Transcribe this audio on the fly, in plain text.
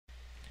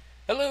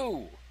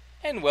Hello,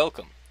 and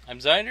welcome. I'm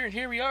Zeinder, and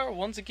here we are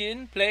once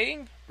again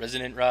playing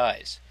Resonant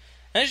Rise.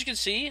 As you can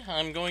see,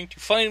 I'm going to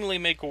finally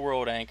make a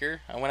world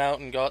anchor. I went out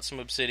and got some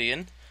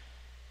obsidian.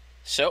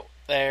 So,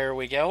 there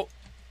we go.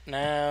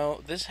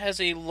 Now, this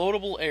has a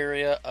loadable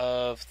area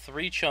of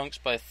 3 chunks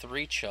by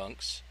 3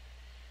 chunks.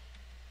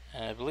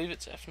 And I believe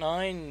it's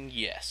F9,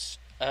 yes.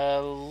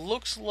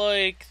 Looks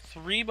like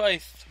 3 by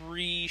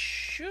 3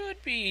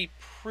 should be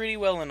pretty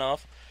well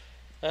enough.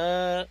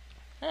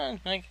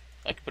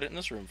 I could put it in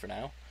this room for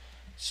now.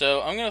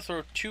 So I'm going to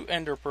throw 2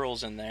 ender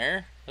pearls in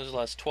there. Those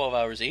last 12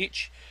 hours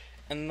each.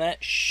 And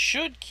that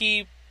should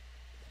keep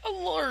a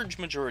large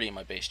majority of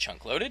my base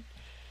chunk loaded.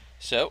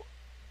 So,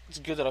 it's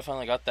good that I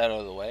finally got that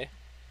out of the way.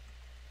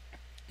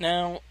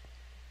 Now,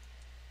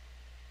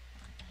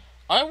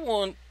 I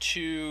want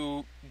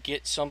to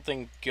get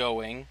something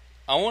going.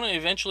 I want to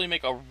eventually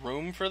make a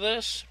room for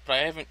this, but I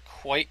haven't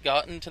quite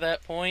gotten to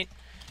that point.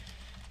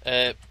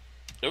 Oh,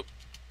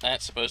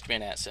 that's supposed to be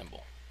an @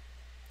 symbol.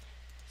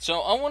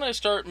 So I want to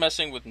start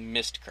messing with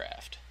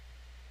Mistcraft.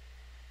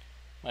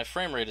 My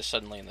frame rate is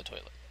suddenly in the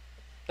toilet.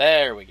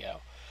 There we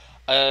go.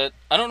 I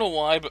don't know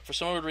why, but for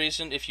some odd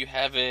reason, if you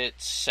have it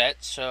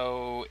set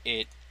so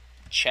it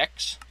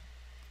checks,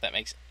 if that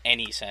makes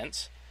any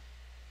sense.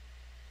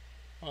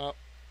 Well,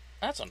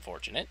 that's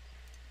unfortunate.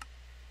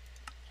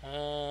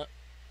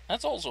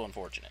 That's also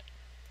unfortunate.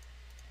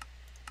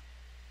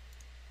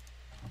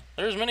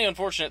 There's many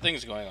unfortunate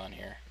things going on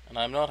here, and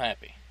I'm not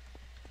happy.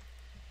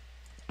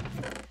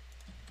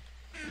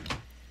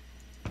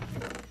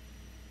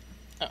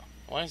 Oh,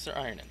 why is there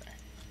iron in there?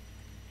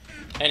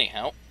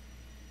 Anyhow,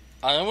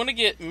 I want to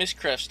get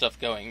Mistcraft stuff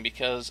going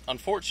because,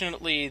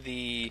 unfortunately,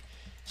 the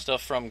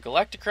stuff from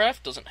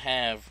Galacticraft doesn't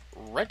have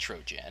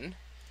Retrogen,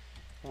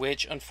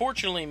 which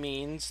unfortunately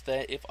means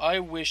that if I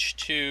wish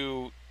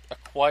to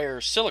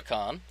acquire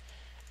silicon,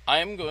 I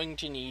am going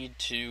to need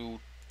to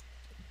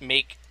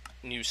make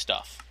new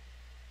stuff.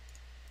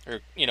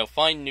 Or,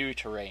 find new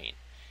terrain.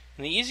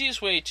 And the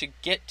easiest way to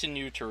get to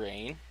new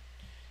terrain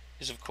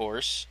is, of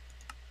course,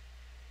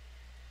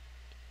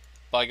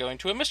 by going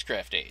to a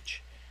Mistcraft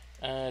age.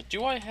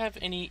 Do I have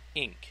any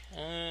ink?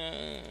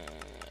 A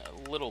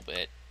little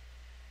bit.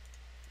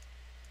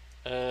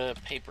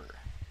 Paper.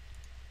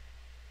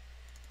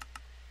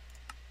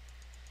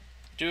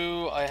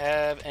 Do I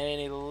have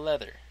any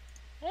leather?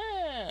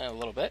 A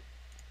little bit.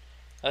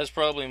 That's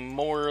probably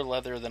more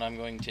leather than I'm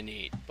going to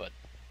need, but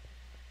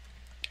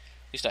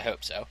at least I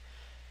hope so.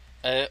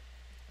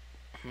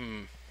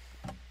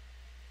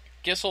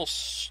 Guess I'll...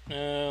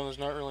 there's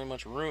not really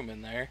much room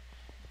in there.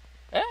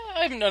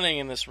 I haven't done anything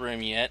in this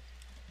room yet.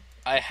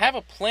 I have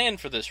a plan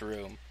for this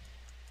room,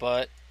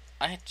 but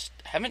I just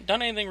haven't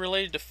done anything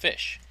related to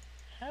fish.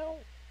 How?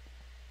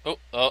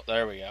 Oh,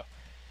 there we go.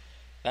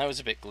 That was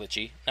a bit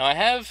glitchy. Now, I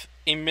have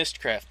a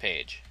Mistcraft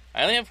page.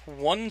 I only have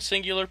one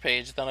singular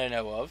page that I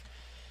know of,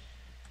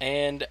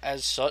 and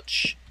as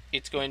such,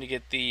 it's going to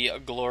get the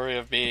glory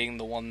of being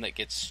the one that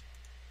gets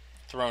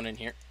thrown in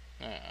here.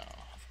 Oh,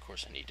 of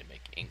course I need to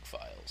make ink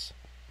files.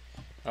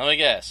 Let me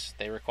guess,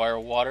 they require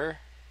water?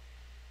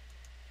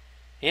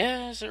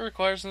 Yes, it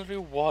requires them to be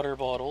water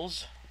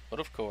bottles, but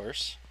of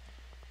course.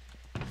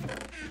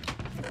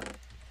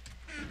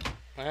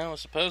 Well, I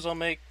suppose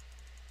might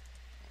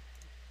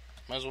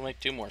as well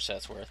make 2 more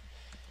sets worth.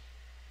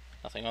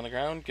 Nothing on the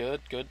ground, good.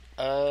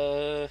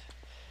 I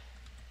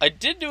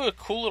did do a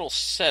cool little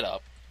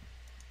setup.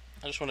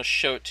 I just want to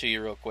show it to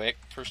you real quick.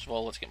 First of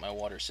all, let's get my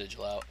water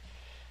sigil out.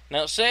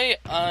 Now, say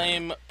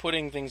I'm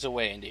putting things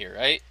away into here,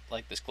 right?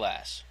 Like this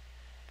glass.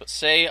 But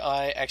say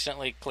I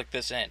accidentally click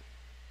this in.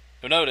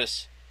 You'll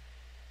notice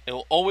it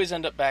will always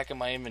end up back in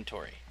my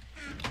inventory.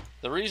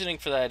 The reasoning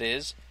for that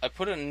is I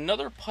put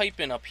another pipe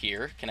in up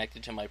here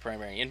connected to my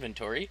primary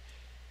inventory.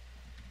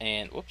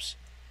 And, whoops.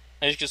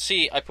 As you can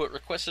see, I put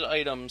requested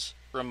items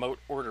remote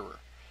orderer.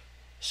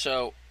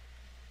 So,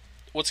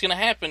 what's going to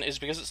happen is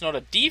because it's not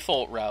a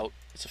default route,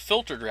 it's a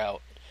filtered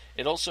route,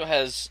 it also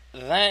has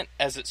that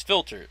as its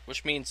filter,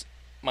 which means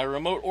my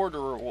remote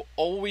orderer will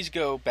always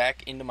go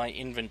back into my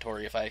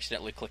inventory if I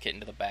accidentally click it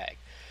into the bag.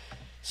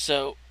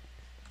 So,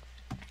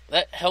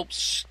 that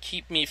helps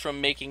keep me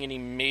from making any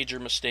major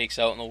mistakes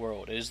out in the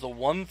world. It is the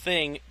one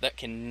thing that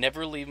can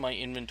never leave my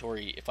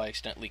inventory if I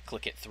accidentally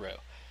click it through.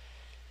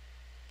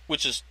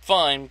 Which is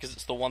fine, because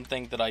it's the one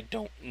thing that I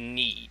don't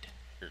need.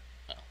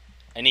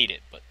 I need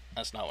it, but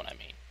that's not what I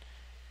mean.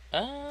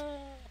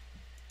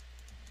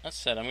 That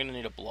said, I'm going to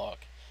need a block.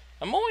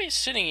 I'm always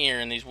sitting here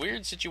in these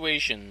weird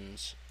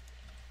situations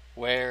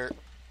where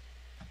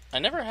I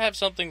never have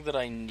something that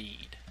I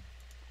need.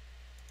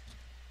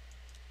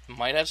 It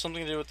might have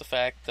something to do with the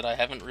fact that I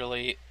haven't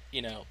really,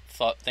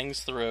 thought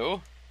things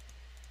through.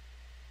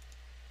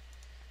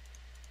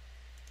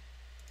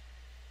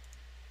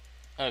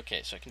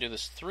 Okay, so I can do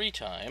this 3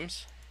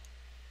 times.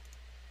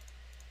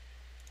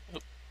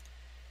 Oop.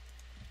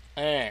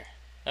 There.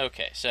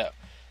 Okay, so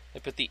I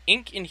put the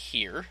ink in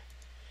here,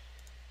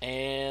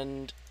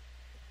 and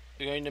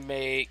we're going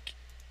to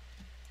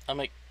I'll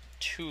make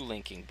 2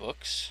 linking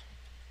books.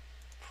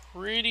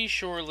 Pretty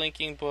sure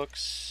linking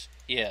books,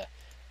 yeah,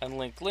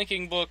 Unlink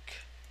linking book.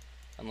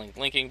 Unlink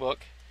linking book.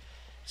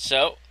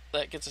 So,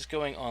 that gets us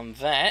going on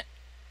that.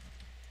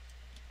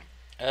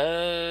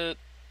 I'm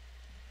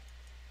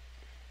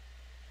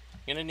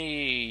gonna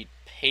need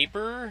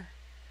paper.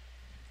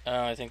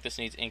 I think this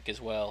needs ink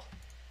as well.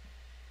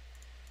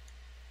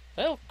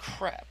 Well,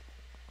 crap.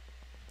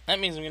 That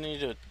means I'm gonna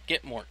need to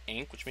get more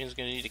ink, which means I'm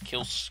gonna need to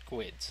kill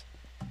squids.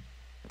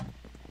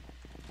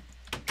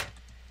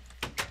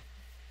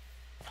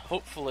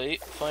 Hopefully,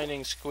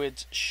 finding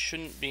squids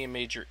shouldn't be a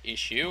major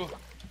issue.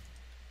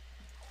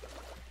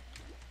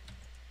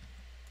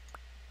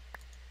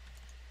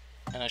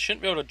 And I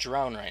shouldn't be able to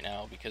drown right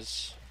now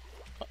because...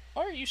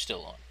 Why are you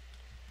still on?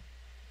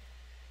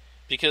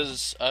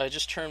 Because I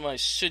just turned my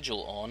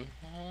sigil on.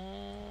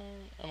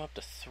 I'm up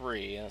to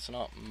 3. That's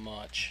not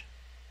much.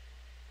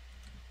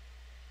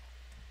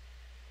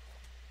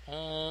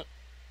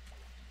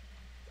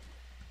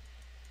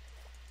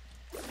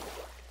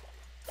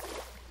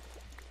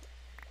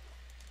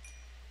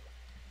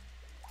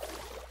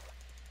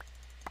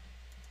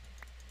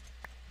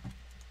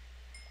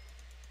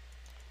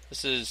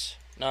 This is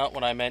not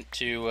what I meant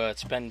to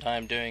spend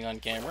time doing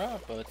on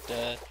camera, but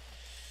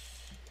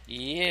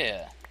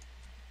yeah.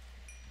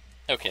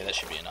 Okay, that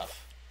should be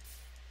enough.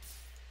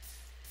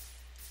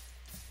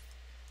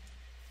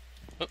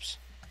 Oops.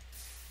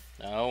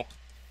 No.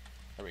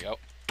 There we go.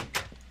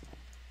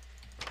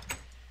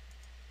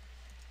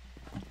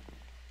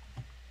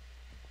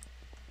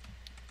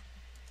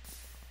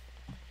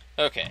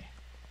 Okay.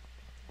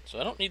 So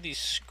I don't need these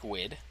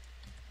squid.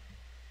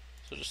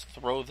 So just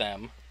throw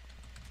them.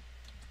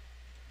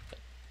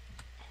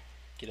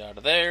 Get out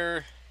of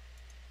there.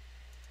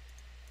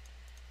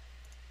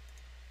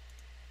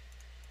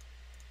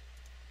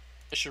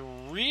 I should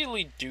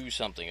really do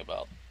something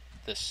about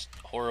this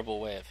horrible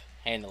way of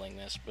handling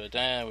this, but what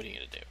are you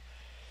gonna do?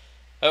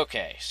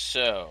 Okay,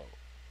 so...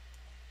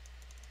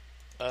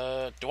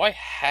 do I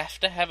have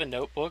to have a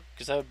notebook?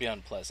 Because that would be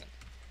unpleasant.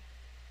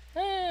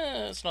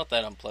 It's not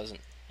that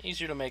unpleasant.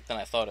 Easier to make than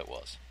I thought it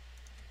was.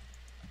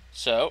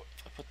 So,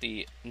 if I put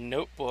the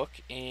notebook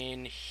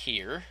in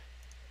here...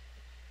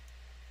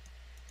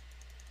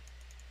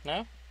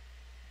 No?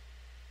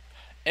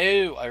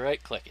 Oh, I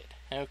right-click it.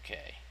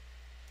 Okay.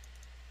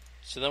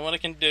 So then what I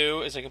can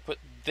do is I can put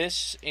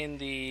this in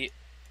the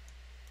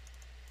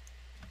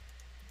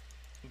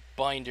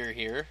binder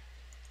here.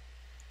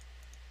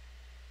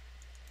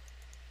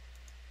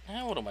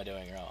 Now what am I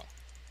doing wrong?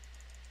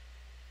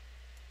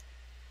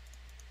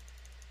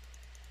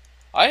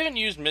 I haven't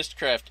used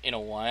Mistcraft in a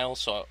while,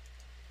 so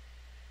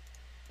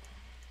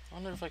I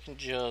wonder if I can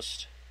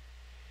just...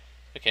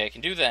 Okay, I can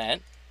do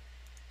that.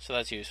 So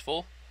that's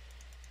useful.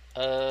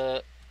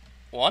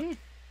 1?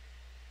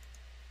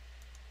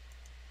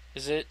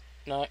 Is it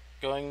not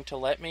going to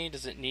let me?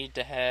 Does it need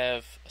to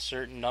have a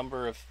certain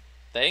number of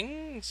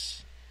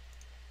things?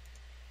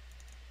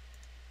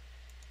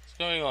 What's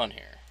going on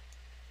here?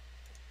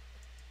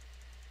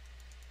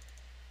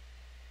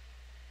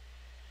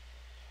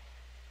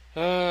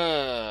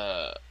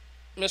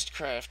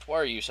 Mistcraft, why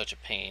are you such a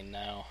pain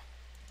now?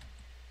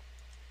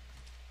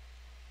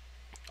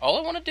 All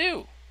I want to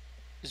do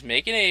is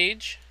make an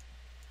age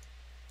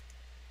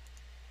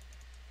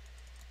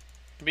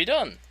and be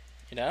done,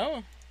 you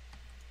know?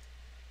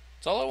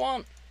 That's all I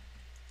want.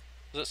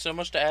 Is that so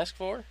much to ask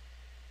for?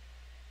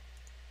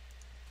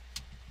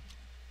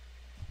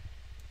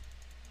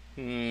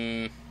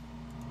 You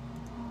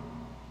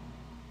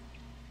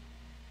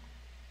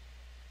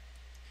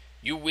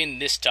win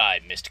this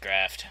time,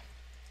 Mistcraft.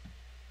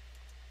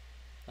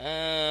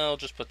 I'll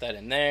just put that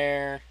in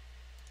there.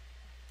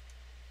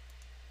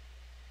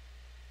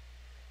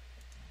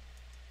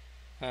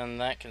 And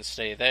that can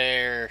stay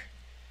there.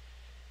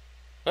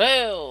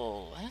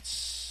 Well,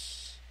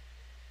 that's...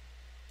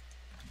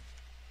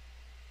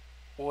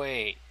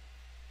 Wait.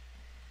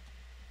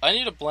 I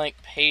need a blank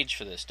page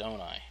for this,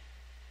 don't I?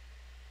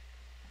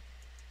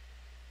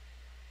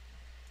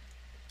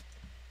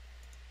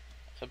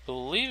 I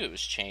believe it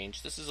was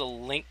changed. This is a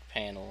link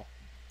panel.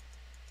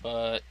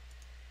 But...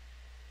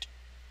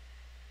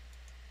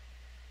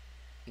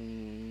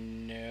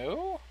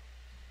 No?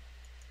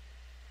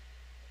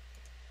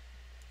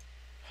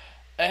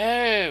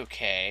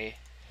 Okay.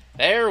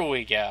 There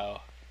we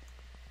go.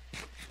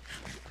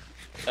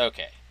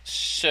 Okay,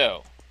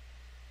 so...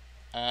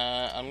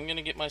 I'm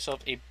gonna get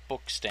myself a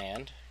book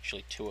stand.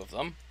 Actually, 2 of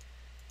them.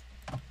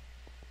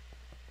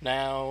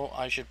 Now,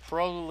 I should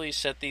probably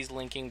set these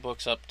linking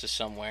books up to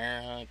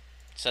somewhere.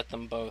 Set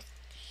them both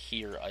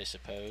here, I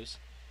suppose.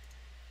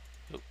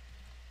 Oop.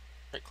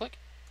 Right click?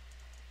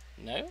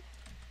 No?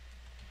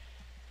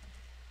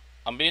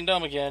 I'm being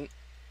dumb again.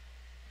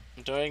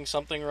 I'm doing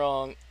something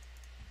wrong.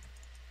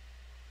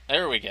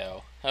 There we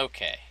go.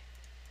 Okay.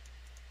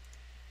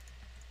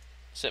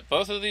 Set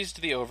both of these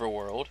to the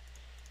overworld.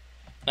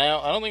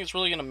 Now, I don't think it's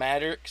really going to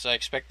matter, because I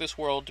expect this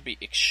world to be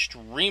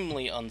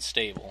extremely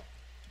unstable.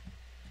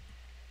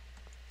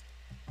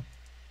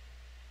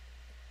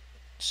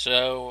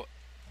 So,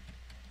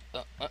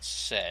 that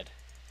said,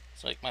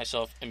 let's make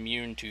myself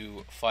immune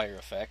to fire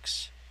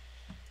effects.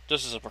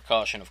 Just as a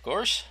precaution, of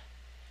course.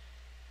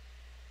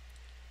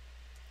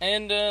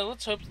 And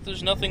let's hope that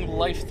there's nothing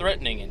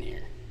life-threatening in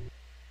here.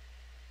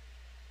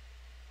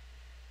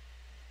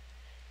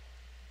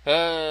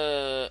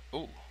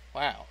 Ooh,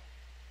 wow.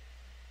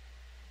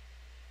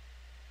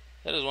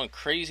 That is one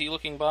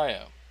crazy-looking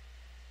biome.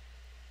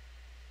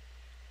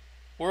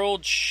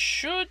 World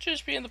should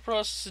just be in the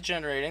process of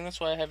generating. That's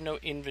why I have no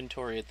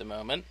inventory at the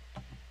moment.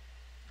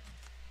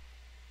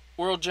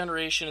 World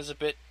generation is a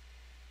bit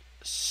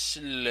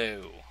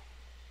slow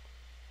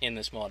in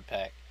this mod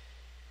pack.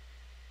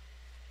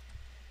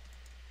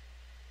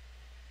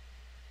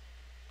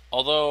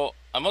 Although,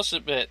 I must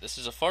admit, this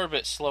is a far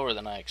bit slower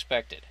than I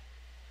expected.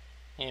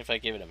 And if I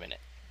give it a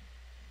minute.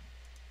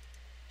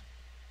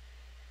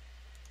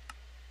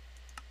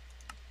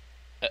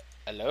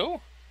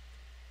 Hello?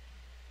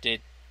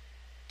 Did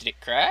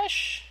it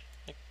crash?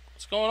 Like,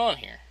 what's going on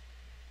here?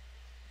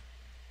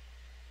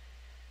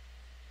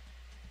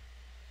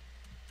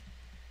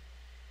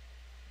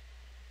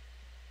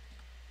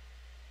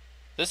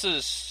 This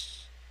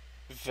is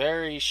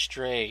very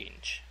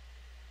strange.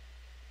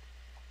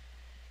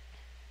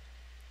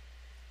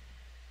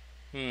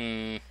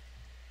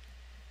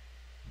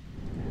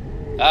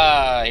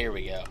 Ah, here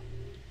we go.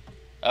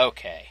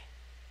 Okay.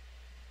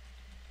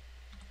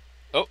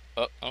 Oh,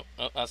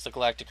 that's the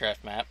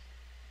Galacticraft map.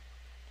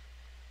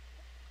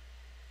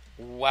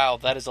 Wow,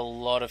 that is a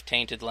lot of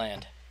tainted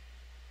land.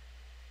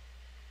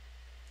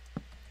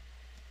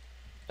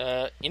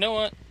 You know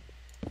what?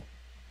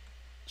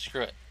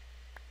 Screw it.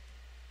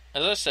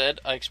 As I said,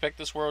 I expect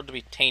this world to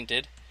be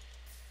tainted.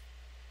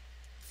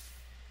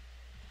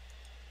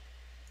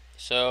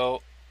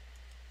 So,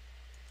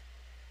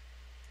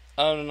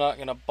 I'm not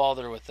going to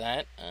bother with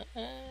that.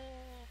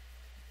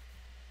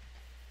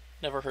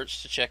 Never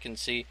hurts to check and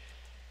see.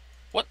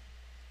 What?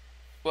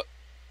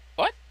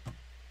 What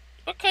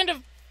kind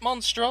of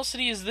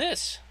monstrosity is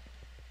this?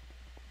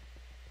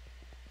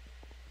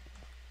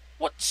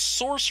 What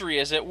sorcery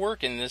is at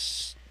work in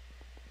this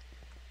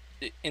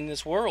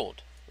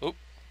world? Oop.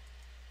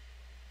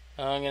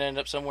 I'm gonna end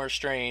up somewhere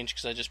strange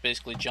because I just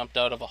basically jumped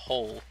out of a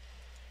hole.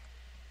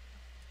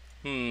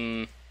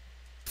 Oh.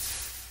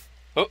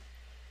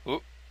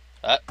 Oop.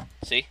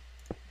 See?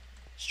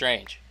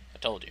 Strange. I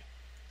told you.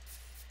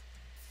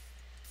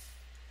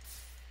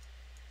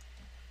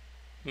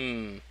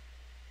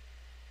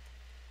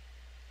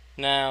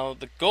 Now,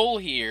 the goal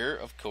here,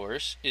 of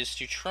course, is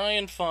to try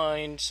and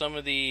find some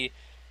of the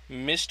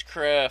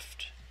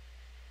Mistcraft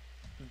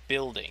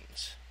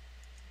buildings.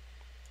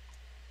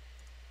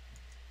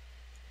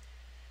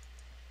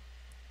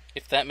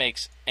 If that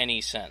makes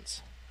any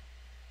sense.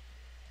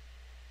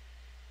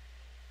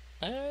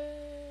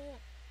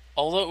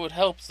 Although it would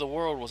help if the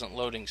world wasn't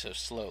loading so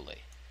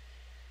slowly.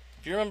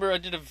 If you remember, I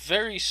did a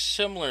very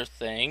similar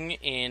thing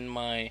in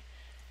my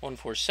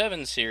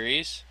 147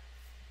 series,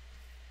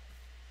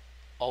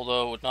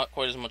 although with not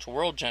quite as much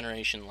world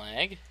generation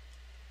lag.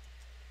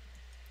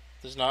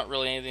 There's not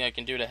really anything I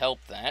can do to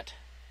help that.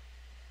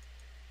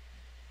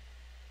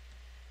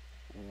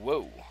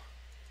 Whoa.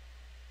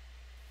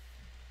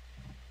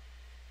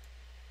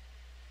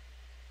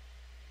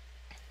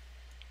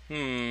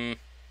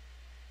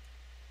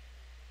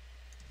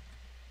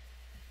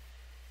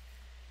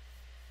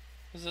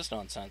 What is this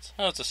nonsense?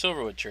 Oh, it's a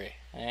silverwood tree.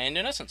 And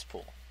an essence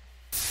pool.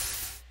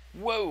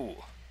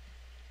 Whoa!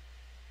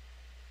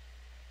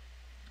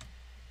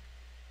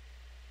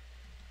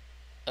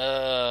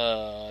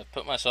 I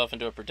put myself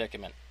into a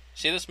predicament.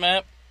 See this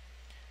map?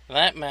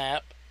 That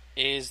map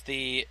is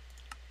the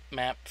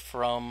map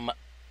from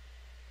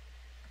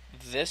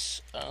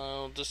this.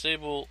 I'll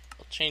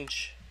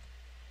change.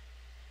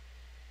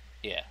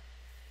 Yeah,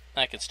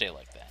 I could stay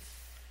like that.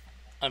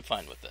 I'm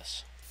fine with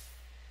this.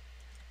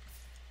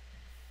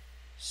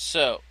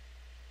 So,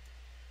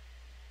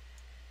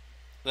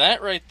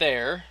 that right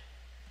there,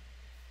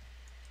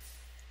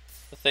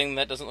 the thing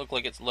that doesn't look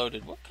like it's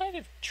loaded. What kind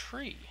of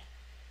tree?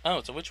 Oh,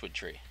 it's a witchwood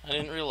tree. I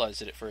didn't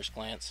realize it at first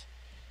glance.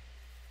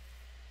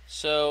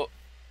 So,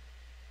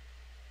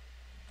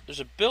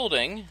 there's a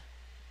building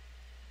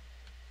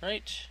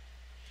right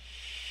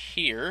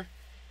here.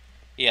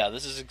 Yeah,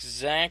 this is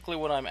exactly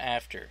what I'm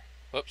after.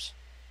 Whoops.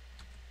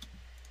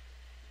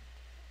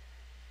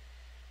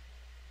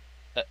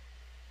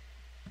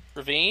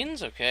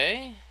 Ravines,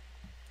 okay.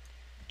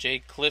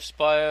 Jade Cliffs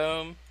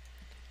biome.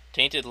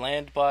 Tainted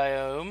Land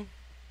biome.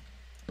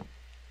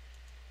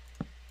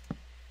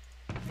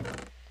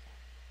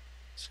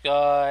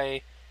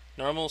 Sky.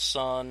 Normal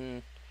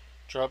sun.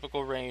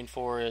 Tropical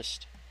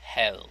rainforest.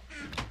 Hell.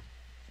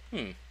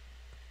 I'm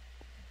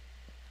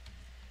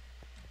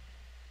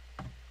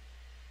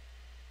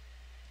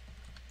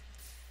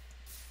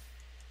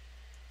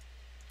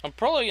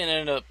probably going to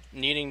end up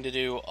needing to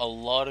do a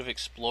lot of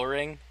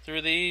exploring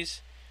through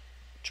these,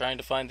 trying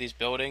to find these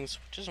buildings,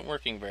 which isn't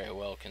working very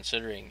well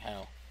considering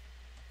how...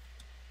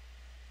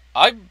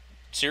 I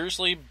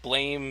seriously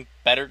blame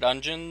Better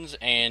Dungeons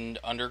and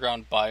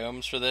Underground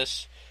Biomes for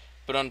this,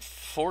 but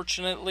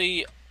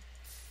unfortunately,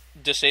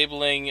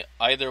 disabling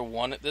either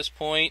one at this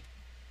point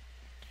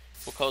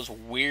will cause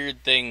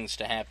weird things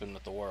to happen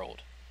with the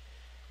world.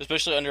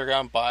 Especially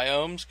underground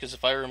biomes, because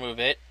if I remove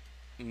it,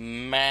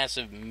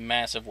 massive,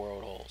 massive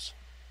world holes.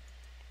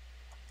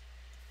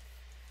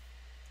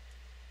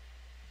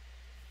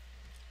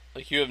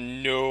 Like, you have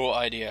no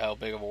idea how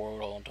big of a world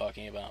hole I'm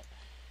talking about.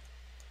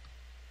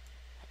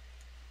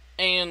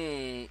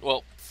 And,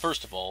 well,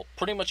 first of all,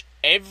 pretty much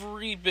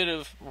every bit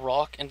of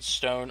rock and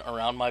stone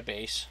around my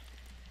base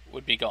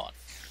would be gone.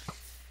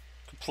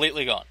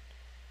 Completely gone.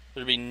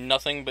 There'd be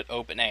nothing but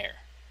open air.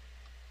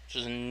 Which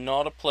is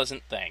not a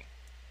pleasant thing.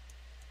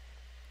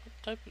 What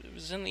type? It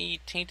was in the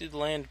tainted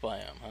land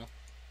biome, huh?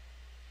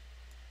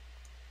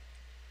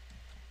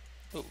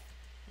 Ooh,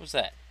 what was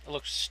that? It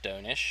looks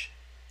stonish.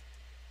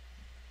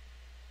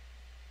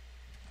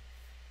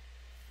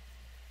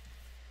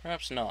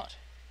 Perhaps not.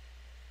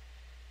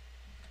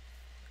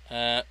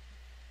 What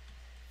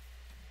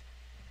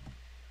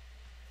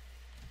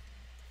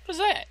is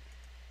that?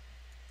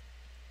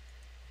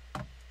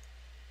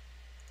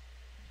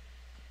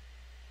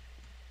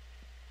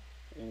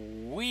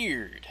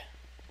 Weird.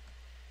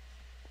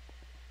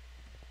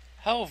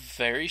 How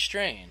very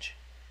strange.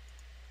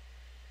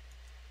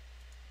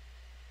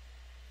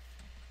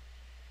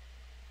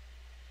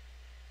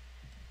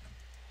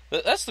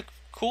 That's the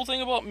cool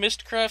thing about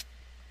Mistcraft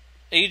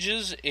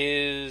Ages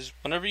is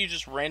whenever you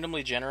just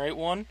randomly generate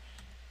one,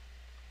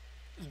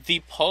 the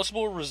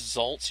possible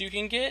results you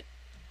can get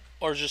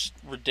are just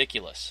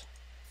ridiculous.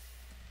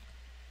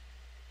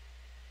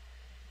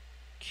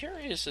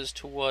 Curious as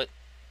to what...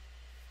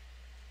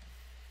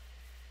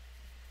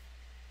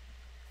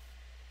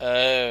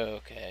 Oh,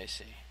 okay, I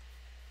see.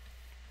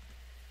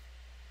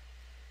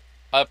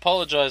 I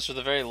apologize for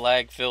the very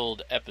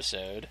lag-filled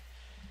episode.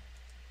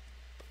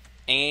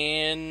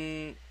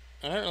 And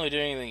I'm not really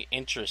doing anything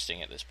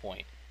interesting at this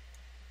point.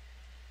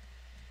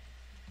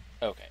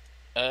 Okay.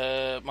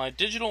 My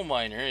digital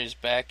miner is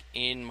back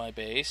in my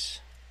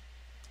base.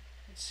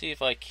 Let's see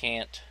if I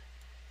can't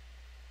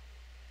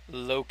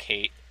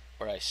locate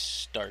where I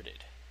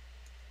started.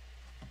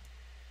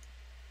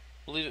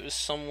 I believe it was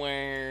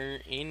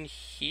somewhere in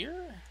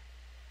here?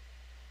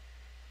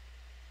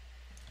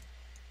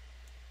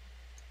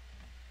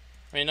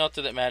 I mean, not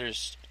that it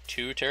matters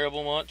too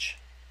terrible much.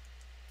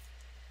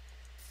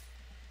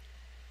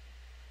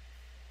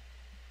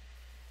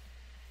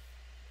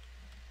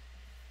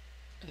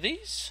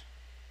 These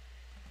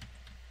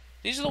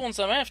are the ones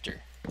I'm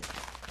after.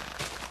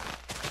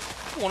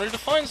 I wanted to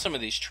find some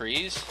of these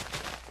trees,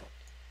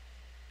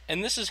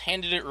 and this has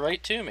handed it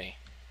right to me.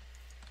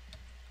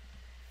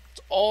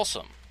 It's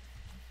awesome.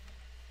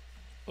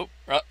 Oh,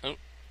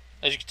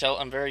 as you can tell,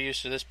 I'm very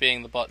used to this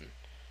being the button.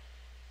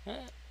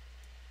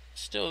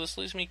 Still, this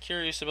leaves me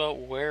curious about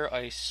where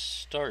I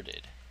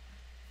started.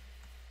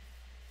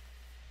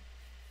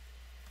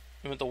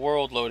 And with the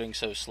world loading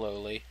so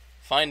slowly,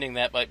 finding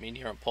that might be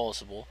near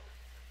impossible.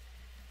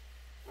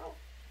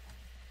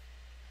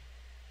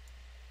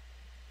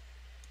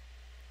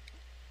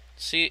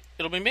 See,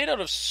 it'll be made out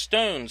of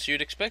stone, so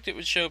you'd expect it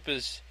would show up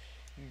as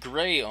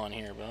gray on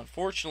here, but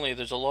unfortunately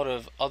there's a lot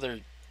of other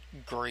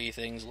gray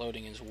things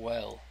loading as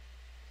well.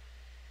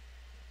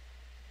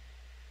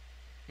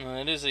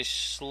 It is a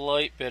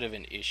slight bit of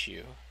an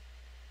issue.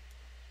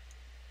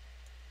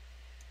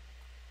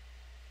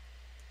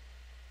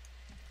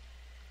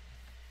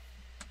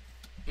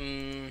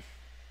 I'm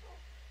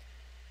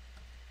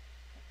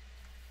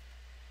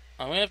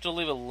going to have to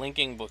leave a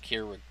linking book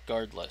here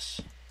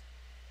regardless.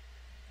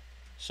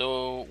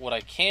 So what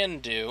I can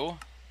do,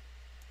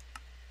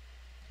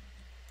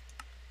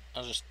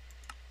 I'll just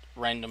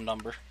random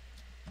number.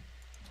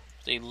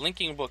 There's a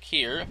linking book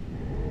here.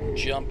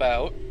 Jump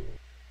out.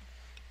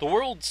 The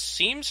world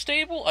seems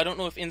stable. I don't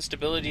know if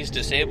instability is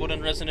disabled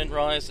in Resonant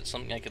Rise. That's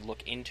something I could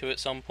look into at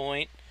some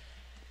point.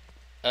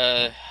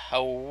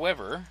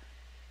 However,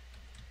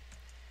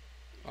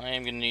 I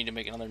am going to need to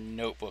make another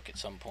notebook at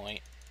some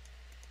point.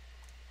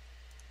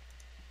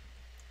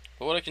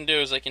 But what I can do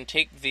is I can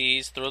take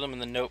these, throw them in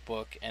the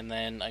notebook, and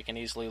then I can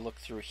easily look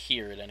through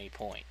here at any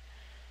point.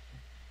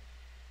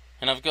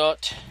 And I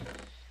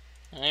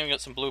even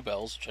got some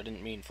bluebells, which I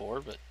didn't mean for,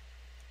 but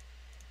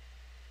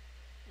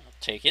I'll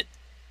take it.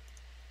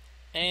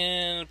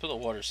 And put the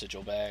water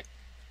sigil back,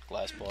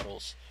 glass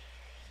bottles.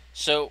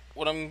 So,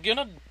 what I'm going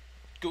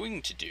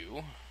to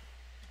do,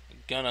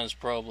 gonna is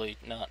probably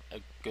not a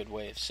good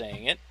way of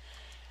saying it,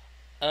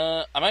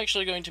 I'm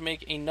actually going to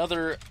make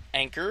another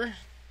anchor,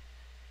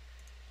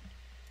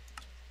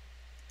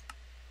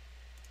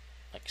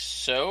 like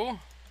so.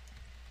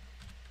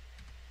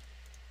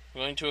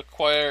 I'm going to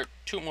acquire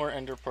 2 more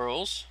ender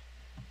pearls,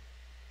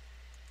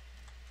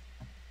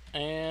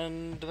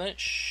 and that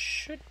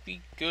should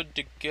be good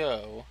to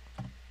go.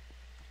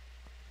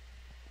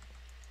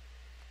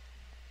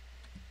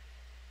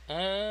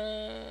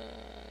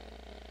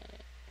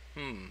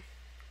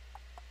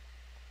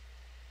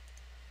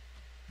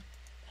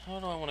 How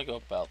do I want to go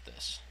about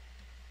this?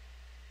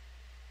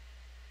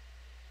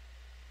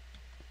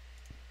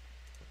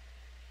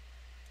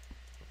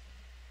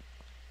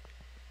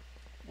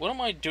 What am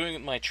I doing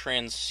with my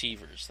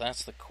transceivers?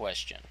 That's the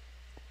question.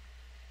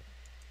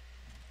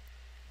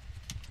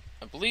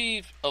 I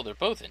believe... Oh, they're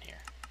both in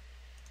here.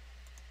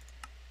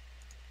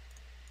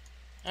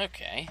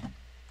 Okay.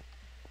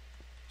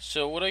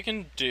 So what I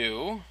can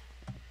do...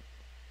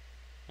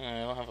 I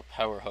don't have a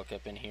power hook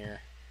up in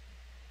here.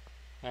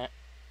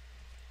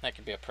 That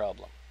could be a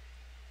problem.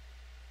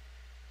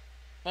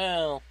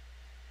 Well...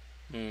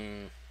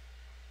 Hmm.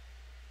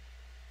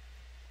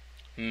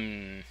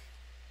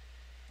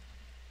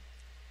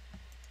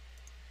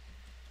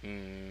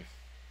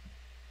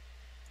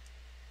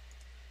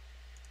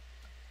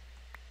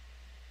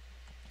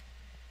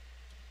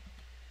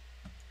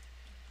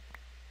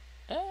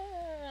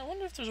 I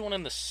wonder if there's one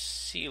in the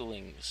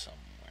ceiling somewhere.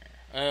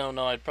 Oh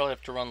no, I'd probably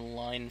have to run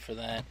line for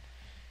that.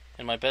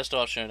 And my best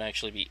option would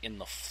actually be in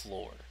the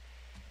floor.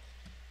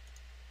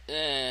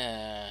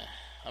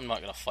 I'm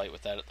not going to fight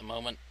with that at the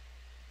moment.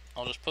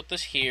 I'll just put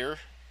this here.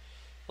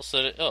 I'll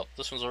set it... Oh,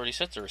 this one's already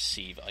set to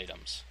receive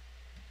items.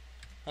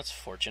 That's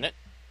fortunate.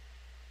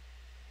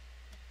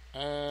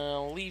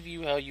 I'll leave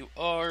you how you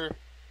are.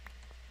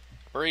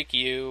 Break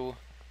you.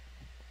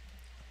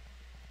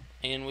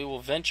 And we will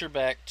venture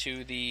back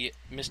to the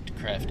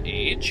Mistcraft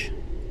age.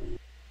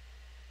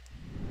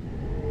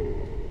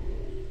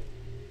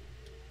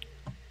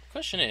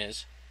 Question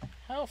is,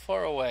 how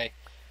far away?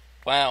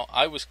 Wow,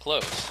 I was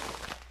close.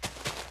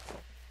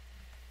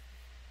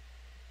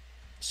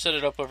 Set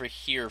it up over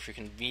here for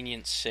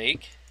convenience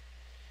sake.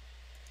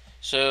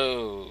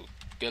 So,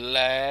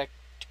 Galacticraft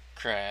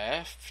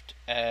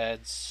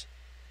adds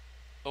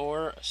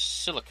ore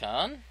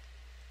silicon.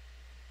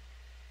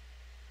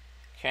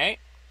 Okay.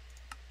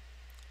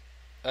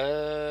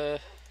 I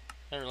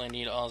don't really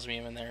need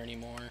osmium in there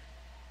anymore.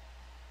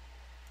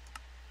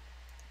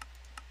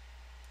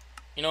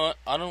 You know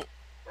what?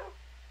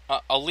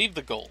 I'll leave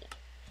the gold.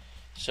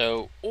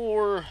 So,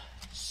 ore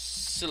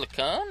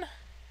silicon.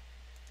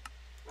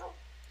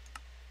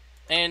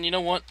 And you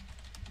know what?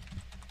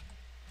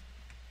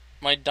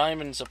 My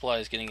diamond supply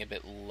is getting a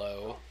bit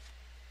low.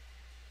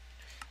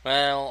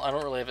 Well, I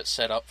don't really have it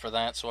set up for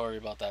that, so I'll worry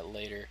about that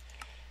later.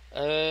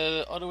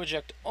 Auto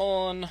eject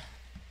on.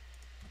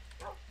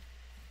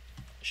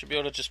 I should be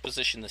able to just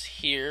position this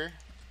here.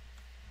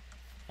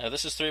 Now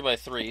this is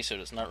 3x3, so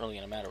it's not really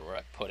going to matter where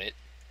I put it.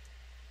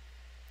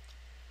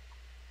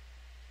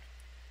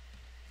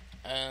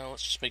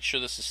 Let's just make sure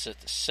this is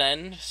set to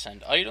send.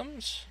 Send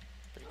items.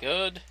 Pretty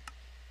good.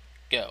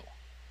 Go.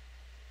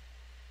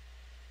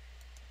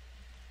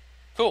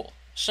 Cool.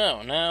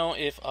 So, now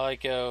if I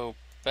go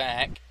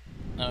back,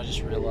 I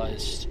just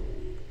realized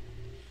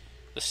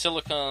the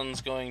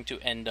silicon's going to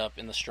end up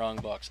in the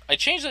strongbox. I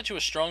changed that to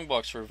a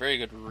strongbox for a very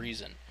good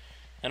reason.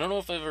 I don't know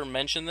if I've ever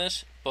mentioned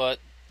this, but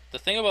the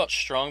thing about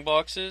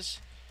strongboxes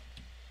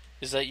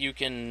is that you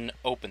can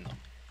open them.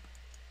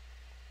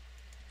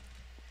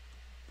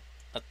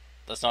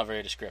 That's not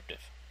very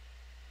descriptive.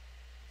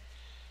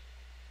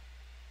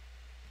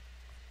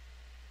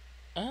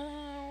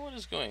 What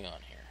is going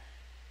on here?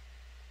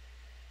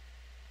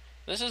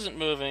 This isn't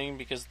moving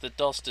because the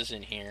dust is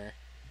in here,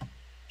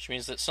 which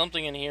means that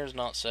something in here is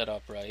not set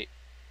up right.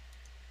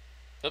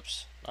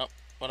 Oops, not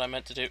what I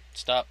meant to do.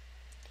 Stop.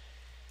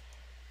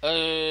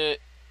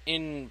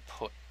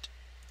 Input.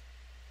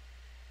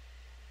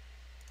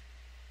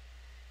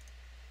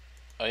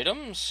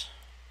 Items.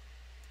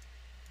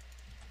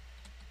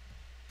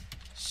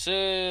 Silicon.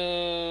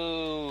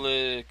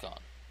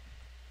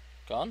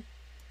 Gone?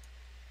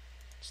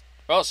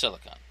 Raw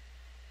silicon.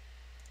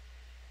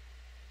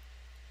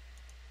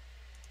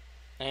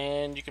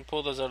 And you can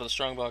pull those out of the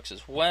strongbox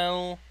as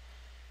well.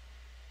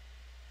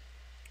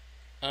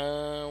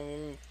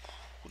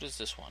 What is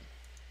this one?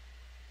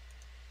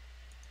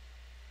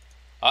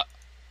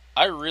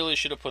 I really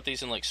should have put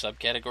these in like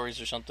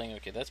subcategories or something.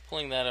 Okay, that's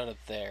pulling that out of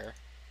there.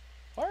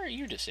 Why are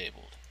you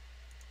disabled?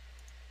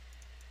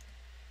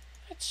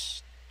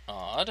 That's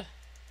odd.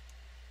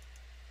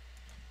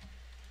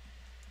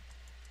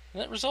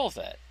 That resolve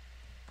that.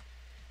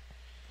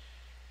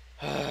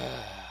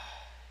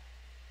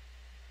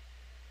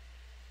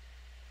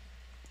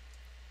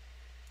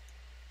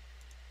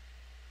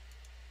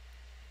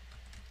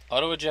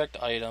 Auto eject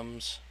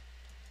items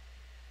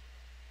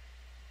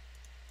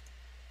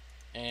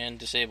and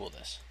disable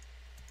this.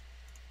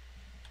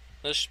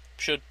 This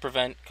should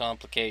prevent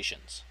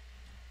complications.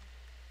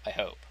 I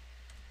hope.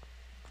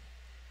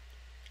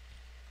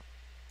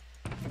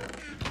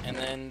 And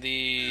then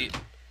the...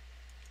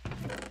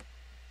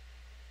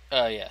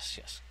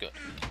 yes, good.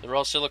 The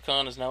raw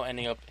silicon is now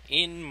ending up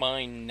in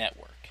my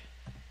network.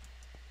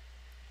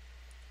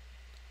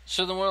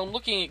 So then when I'm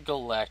looking at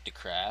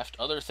Galacticraft,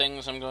 other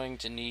things I'm going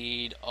to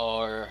need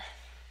are...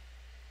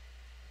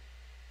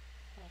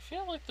 I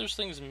feel like there's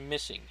things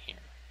missing here.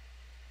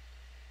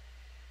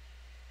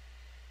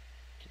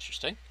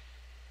 Interesting.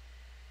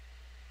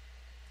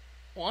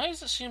 Why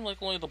does it seem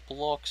like only the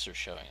blocks are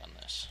showing on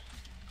this?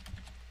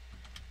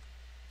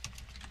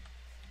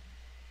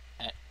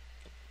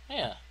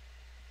 Yeah,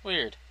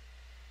 weird.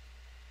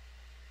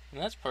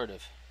 And that's part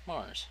of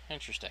Mars.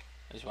 Interesting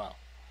as well.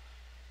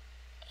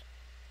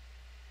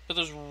 But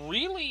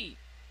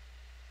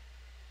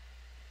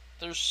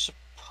there's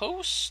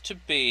supposed to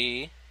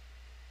be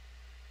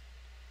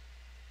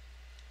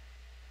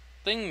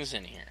things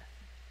in here.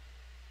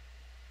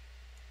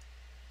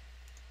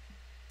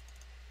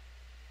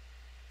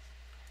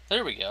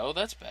 There we go,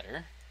 that's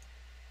better.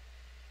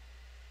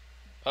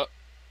 Oh,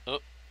 oh.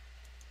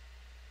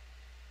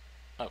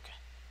 Okay.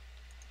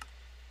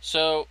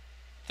 So,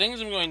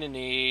 things I'm going to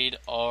need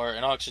are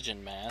an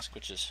oxygen mask,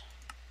 which is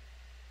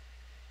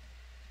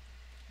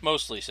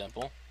mostly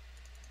simple.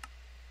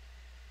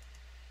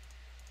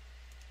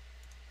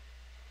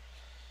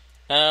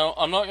 Now,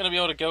 I'm not going to be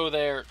able to go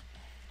there.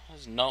 That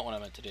is not what I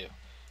meant to do.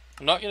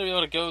 I'm not going to be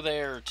able to go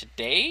there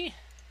today.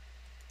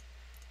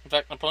 In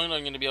fact, I'm probably not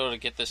going to be able to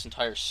get this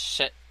entire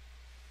set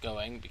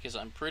going, because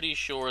I'm pretty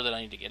sure that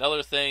I need to get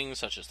other things,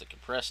 such as the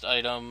compressed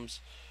items.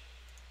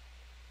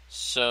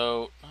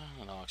 So,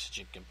 an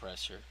oxygen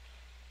compressor.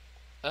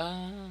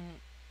 I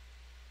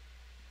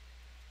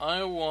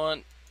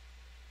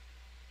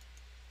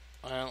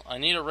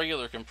need a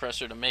regular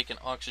compressor to make an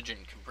oxygen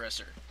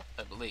compressor,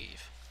 I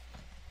believe.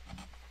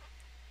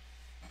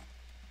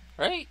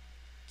 Right?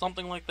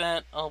 Something like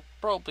that. I'll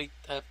probably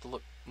have to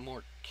look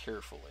more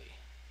carefully,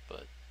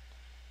 but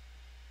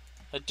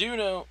I do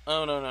know...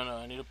 Oh, no.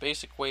 I need a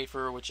basic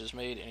wafer, which is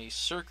made in a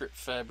circuit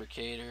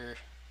fabricator,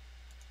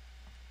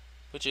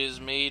 which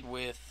is made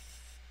with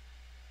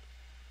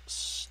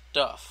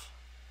stuff.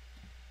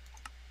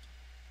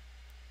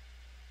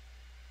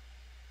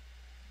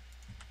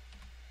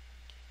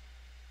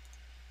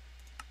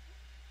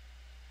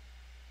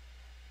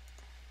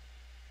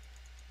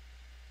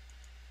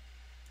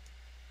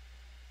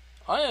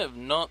 I have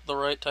not the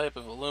right type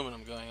of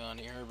aluminum going on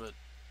here, but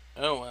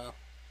oh well.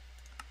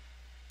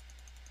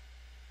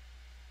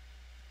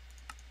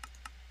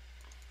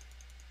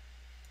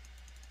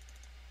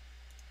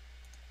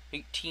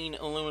 $18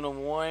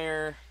 aluminum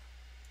wire.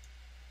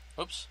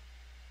 Oops.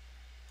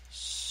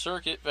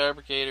 Circuit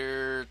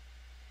fabricator.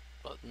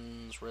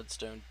 Buttons,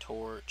 redstone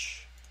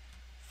torch,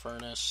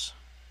 furnace.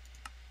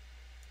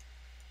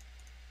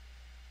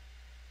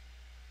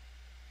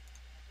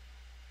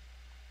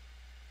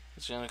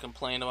 It's going to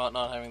complain about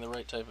not having the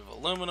right type of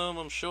aluminum,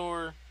 I'm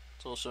sure.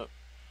 It's also...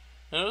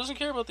 And it doesn't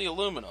care about the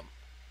aluminum,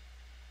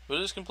 but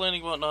it is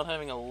complaining about not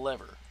having a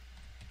lever.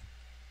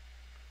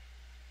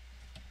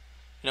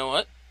 You know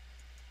what?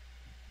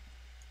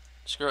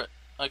 Screw it.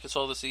 I can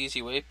solve this the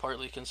easy way,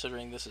 partly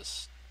considering this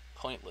is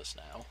pointless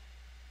now.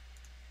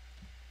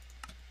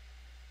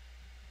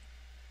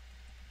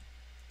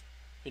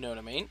 You know what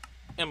I mean?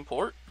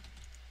 Import.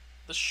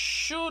 This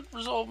should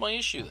resolve my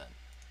issue then.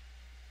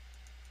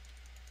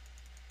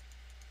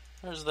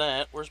 There's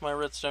that. Where's my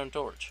redstone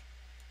torch?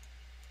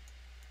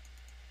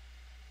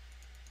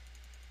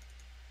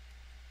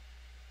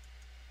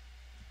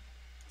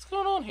 What's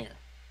going on here?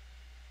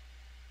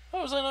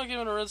 How was I not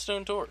given a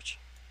redstone torch?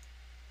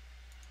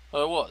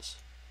 Oh, it was.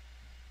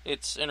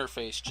 Its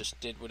interface just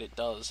did what it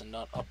does and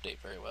not update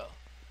very well.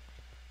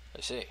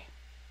 I see.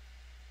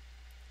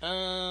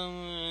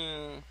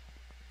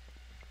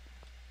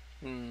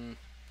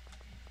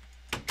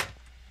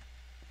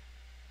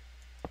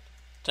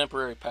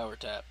 Temporary power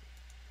tap.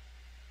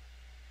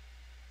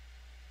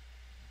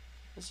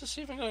 Is this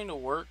even going to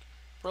work?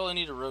 Probably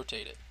need to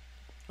rotate it.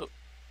 Oh.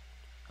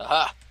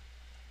 Aha!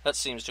 That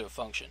seems to have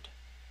functioned.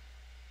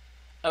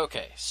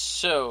 Okay,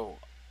 so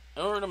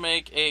in order to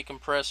make a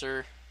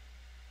compressor,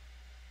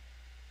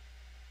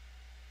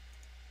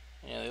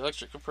 the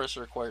electric compressor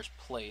requires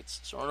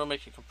plates. So in order to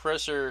make a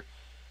compressor,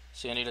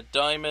 see, I need a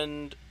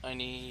diamond, I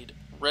need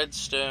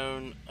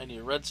redstone, I need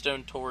a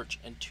redstone torch,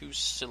 and 2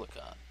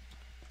 silicon.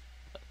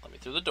 Let me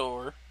through the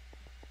door.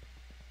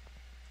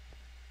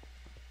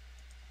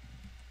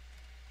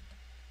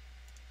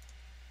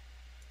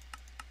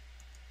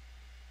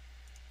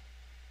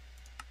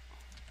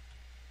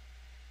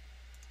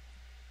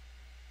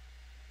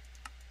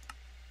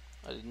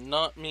 I did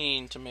not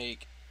mean to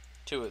make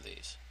 2 of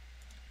these.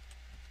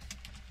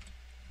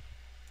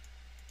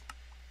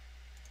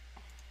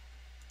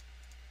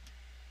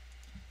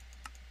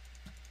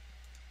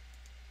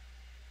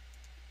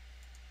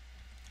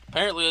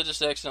 Apparently I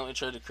just accidentally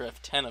tried to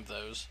craft 10 of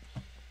those,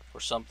 or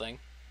something,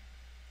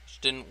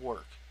 which didn't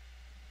work.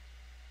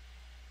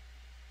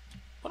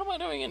 What am I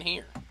doing in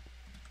here?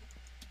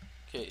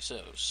 Okay,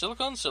 so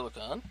silicon,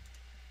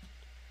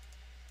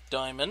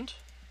 diamond,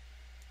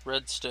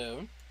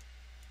 redstone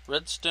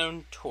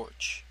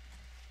torch.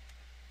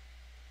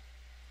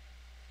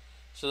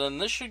 So then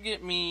this should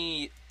get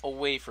me a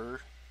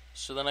wafer,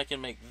 so then I can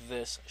make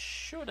this. I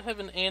should have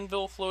an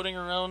anvil floating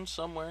around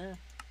somewhere.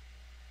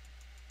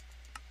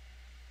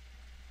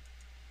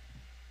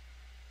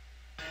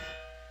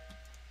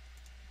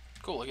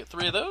 Cool, I get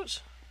 3 of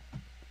those.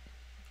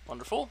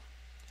 Wonderful.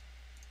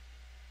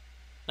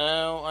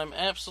 Now, I'm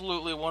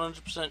absolutely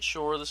 100%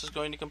 sure this is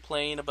going to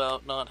complain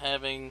about not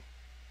having...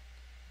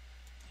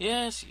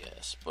 Yes,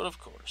 but of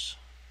course.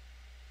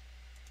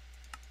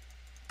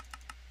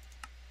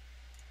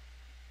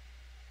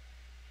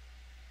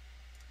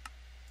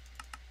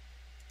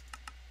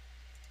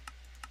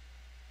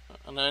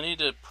 And I need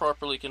to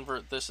properly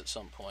convert this at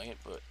some point,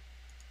 but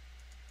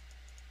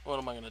what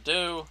am I going to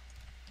do?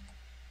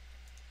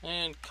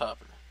 And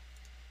copper.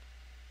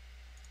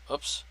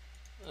 Oops.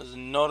 That is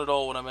not at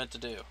all what I meant to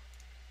do.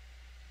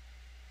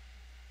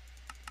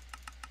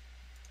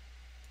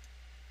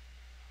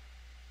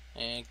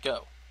 And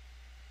go.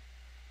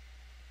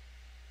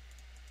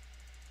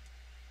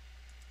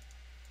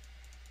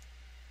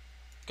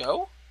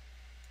 Go?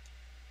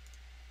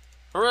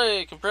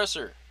 Hooray,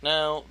 compressor!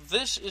 Now,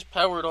 this is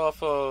powered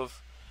off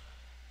of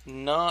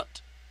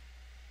not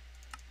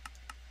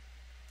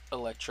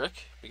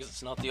electric, because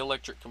it's not the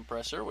electric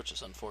compressor, which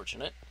is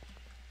unfortunate.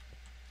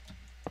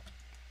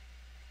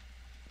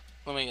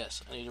 Let me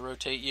guess, I need to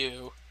rotate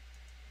you.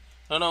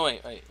 No,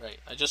 wait,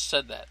 I just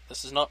said that.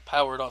 This is not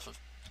powered off of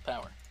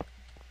power.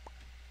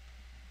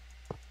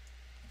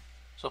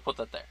 So I'll put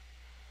that there.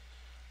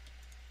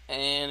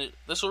 And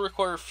this will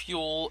require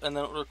fuel, and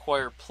then it will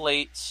require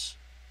plates.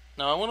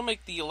 Now I want to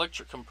make the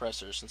electric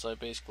compressor, since I have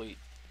basically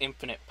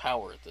infinite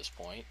power at this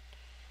point.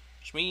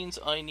 Which means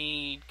I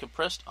need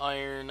compressed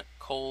iron,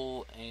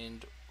 coal,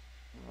 and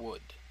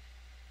wood.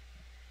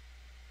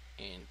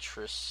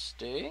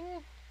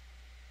 Interesting.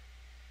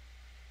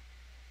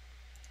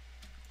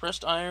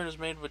 Compressed iron is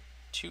made with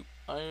 2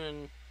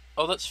 iron...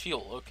 Oh, that's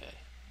fuel, okay.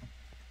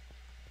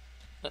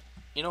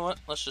 You know what?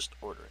 Let's just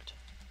order it.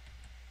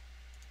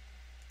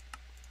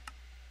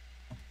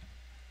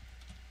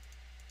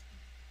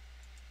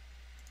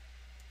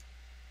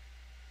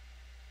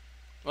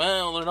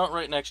 Well, they're not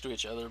right next to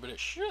each other, but it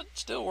should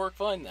still work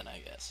fine then, I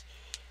guess.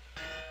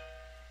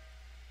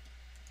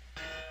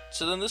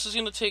 So then this is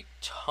going to take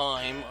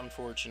time,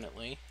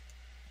 unfortunately.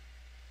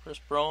 Press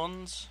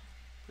bronze.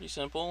 Pretty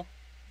simple.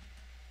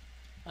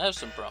 I have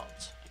some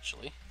bronze,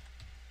 actually.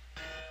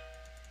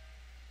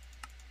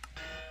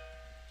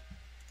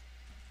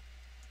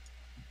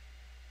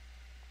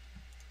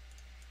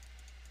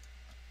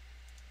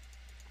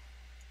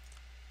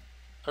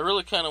 I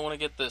really kind of want to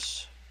get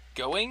this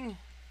going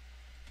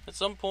at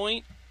some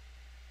point.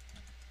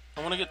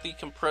 I want to get the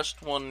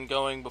compressed one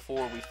going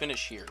before we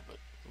finish here, but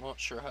I'm not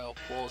sure how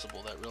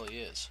plausible that really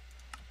is.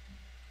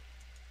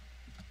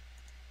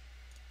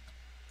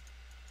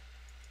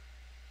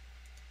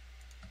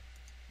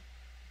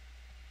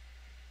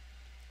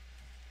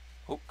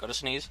 Oh, gotta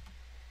sneeze.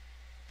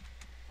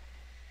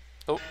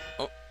 Oh,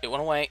 it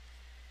went away.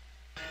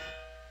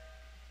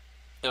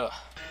 Ugh.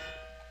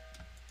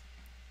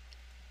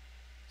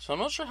 So I'm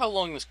not sure how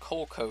long this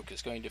coal coke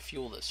is going to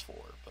fuel this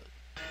for, but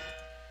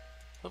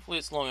hopefully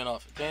it's long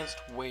enough. Advanced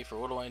wafer,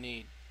 what do I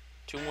need?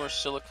 2 more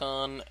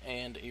silicon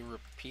and a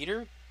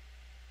repeater?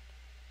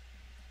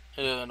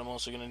 And I'm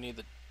also going to need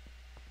the...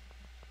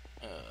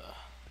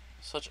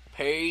 such a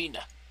pain.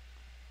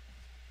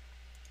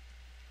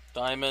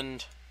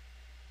 Diamond.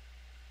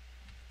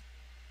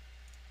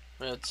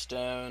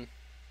 Redstone.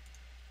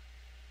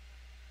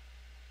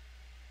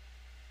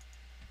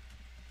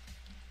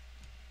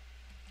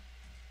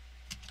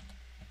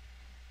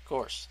 Of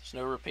course, there's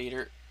no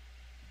repeater.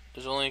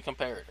 There's only a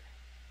comparator.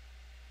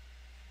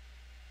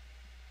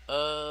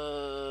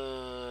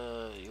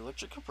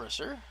 Electric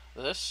compressor.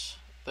 This.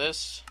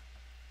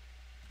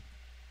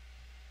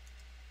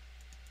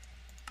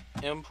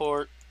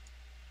 Import.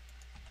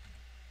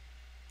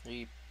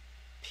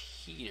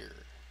 Repeater.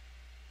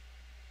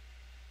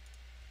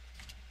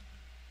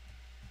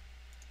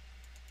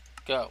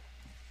 Go.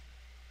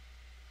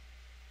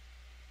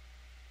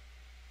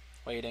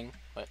 Waiting.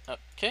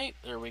 Okay,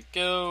 there we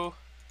go.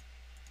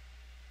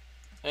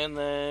 And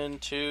then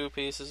 2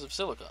 pieces of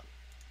silicon.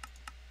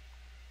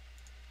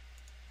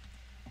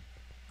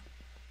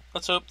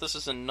 Let's hope this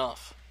is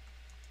enough.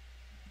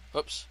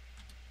 Oops.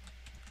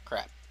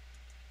 Crap.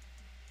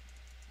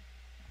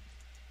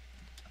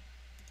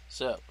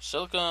 So,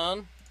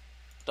 silicon,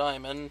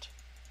 diamond,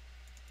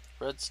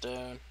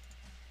 redstone,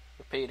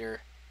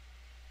 repeater.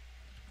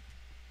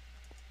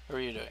 What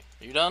are you doing?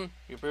 Are you done?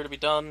 You appear to be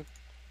done.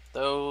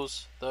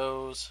 Those.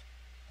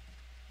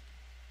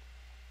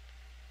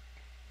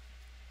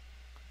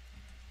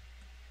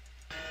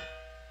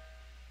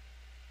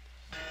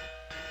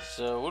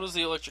 So, what does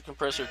the electric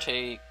compressor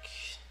take?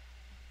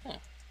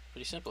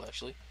 Pretty simple,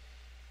 actually.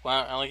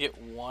 Wow, I only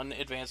get 1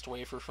 advanced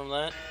wafer from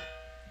that?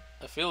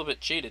 I feel a bit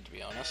cheated, to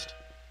be honest.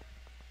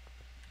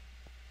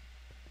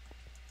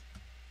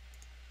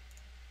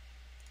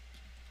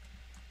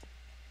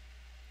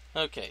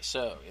 Okay,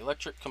 so,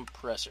 electric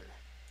compressor.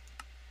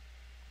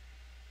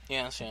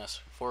 Yes,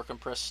 4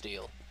 compressed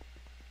steel.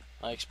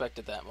 I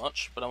expected that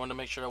much, but I wanted to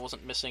make sure I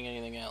wasn't missing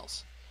anything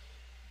else.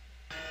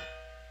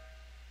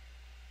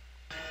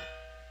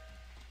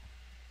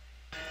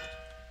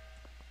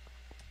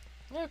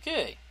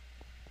 Okay.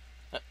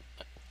 Let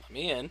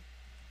me in.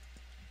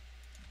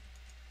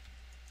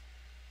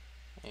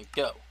 And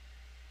go.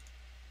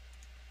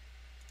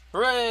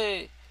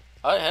 Hooray!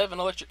 I have an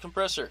electric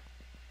compressor.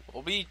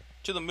 We'll be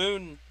to the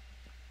moon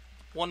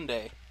one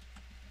day.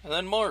 And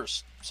then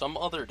Mars some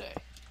other day.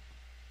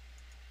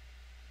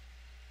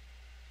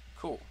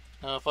 Cool.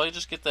 Now if I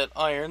just get that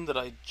iron that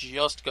I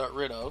just got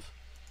rid of.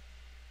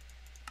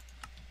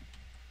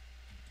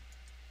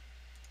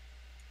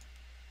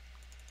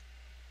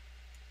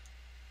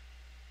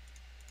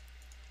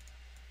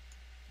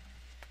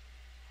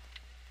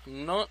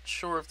 I'm not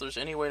sure if there's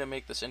any way to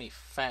make this any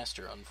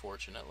faster,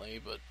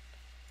 unfortunately, but...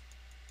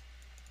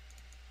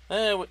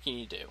 what can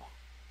you do?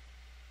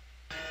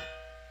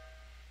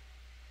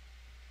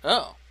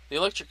 Oh, the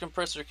electric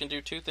compressor can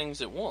do two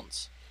things at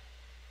once.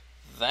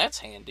 That's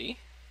handy.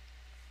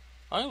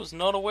 I was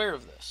not aware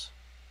of this.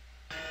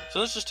 So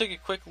let's just take a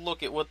quick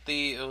look at what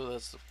the... Oh,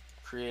 that's the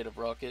creative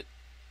rocket.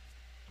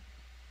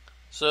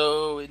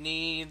 So it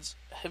needs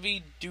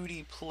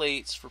heavy-duty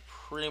plates for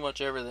pretty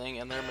much everything,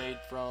 and they're made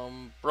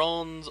from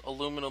bronze,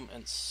 aluminum,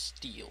 and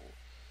steel.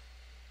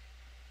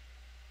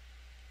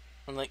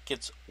 And that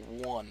gets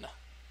one.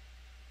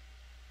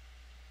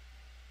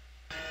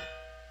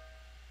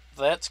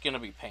 That's going to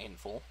be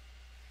painful.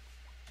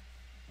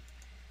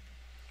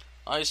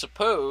 I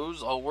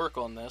suppose I'll work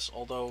on this,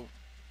 although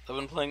I've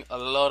been playing a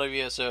lot of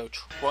ESO,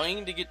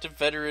 trying to get to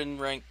veteran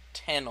rank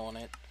 10 on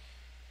it.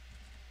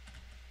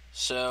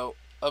 So,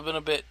 I've been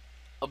a bit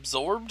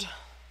absorbed.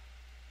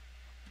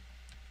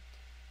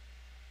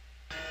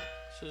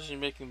 So she's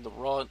making the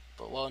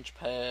launch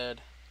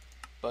pad,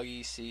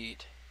 buggy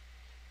seat,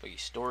 buggy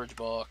storage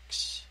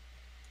box.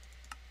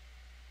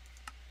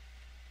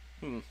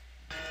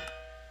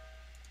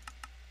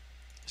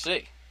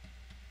 See.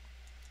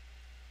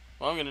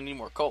 Well, I'm going to need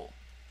more coal.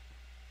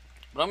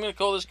 But I'm going to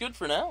call this good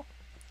for now.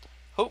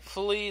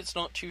 Hopefully it's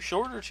not too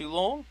short or too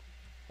long.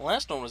 The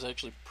last one was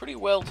actually pretty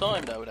well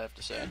timed, I would have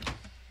to say.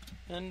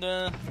 And,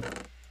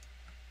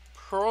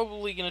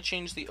 probably going to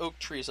change the oak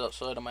trees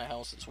outside of my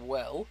house as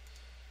well.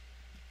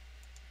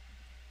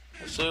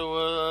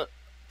 So,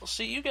 I'll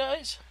see you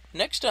guys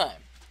next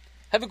time.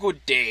 Have a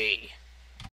good day.